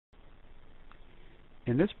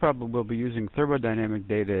In this problem, we'll be using thermodynamic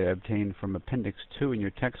data obtained from Appendix 2 in your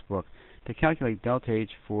textbook to calculate delta H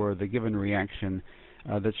for the given reaction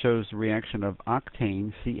that shows the reaction of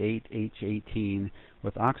octane, C8H18,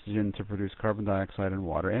 with oxygen to produce carbon dioxide and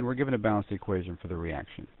water, and we're given a balanced equation for the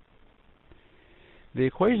reaction. The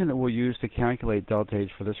equation that we'll use to calculate delta H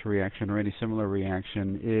for this reaction or any similar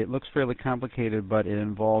reaction, it looks fairly complicated, but it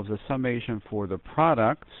involves a summation for the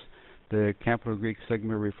products. The capital Greek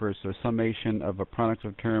sigma refers to a summation of a product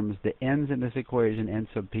of terms. The n's in this equation, n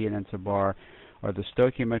sub p and n sub r, are the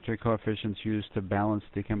stoichiometric coefficients used to balance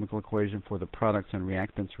the chemical equation for the products and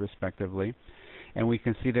reactants respectively. And we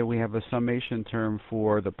can see that we have a summation term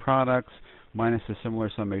for the products minus a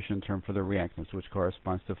similar summation term for the reactants, which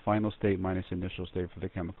corresponds to final state minus initial state for the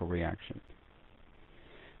chemical reaction.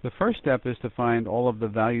 The first step is to find all of the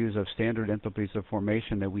values of standard enthalpies of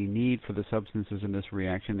formation that we need for the substances in this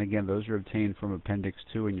reaction. Again, those are obtained from Appendix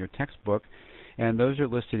 2 in your textbook, and those are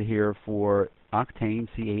listed here for octane,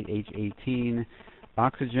 C8H18.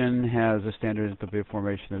 Oxygen has a standard enthalpy of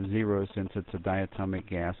formation of 0 since it's a diatomic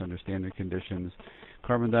gas under standard conditions.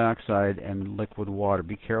 Carbon dioxide and liquid water.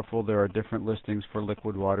 Be careful, there are different listings for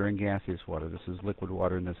liquid water and gaseous water. This is liquid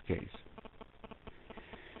water in this case.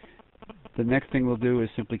 The next thing we'll do is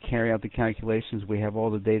simply carry out the calculations. We have all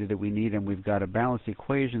the data that we need, and we've got a balanced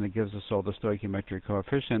equation that gives us all the stoichiometric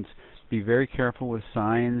coefficients. Be very careful with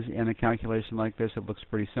signs in a calculation like this. It looks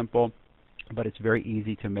pretty simple, but it's very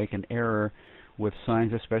easy to make an error with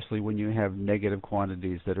signs, especially when you have negative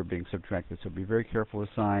quantities that are being subtracted. So be very careful with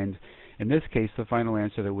signs. In this case, the final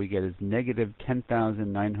answer that we get is negative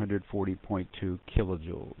 10,940.2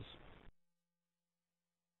 kilojoules.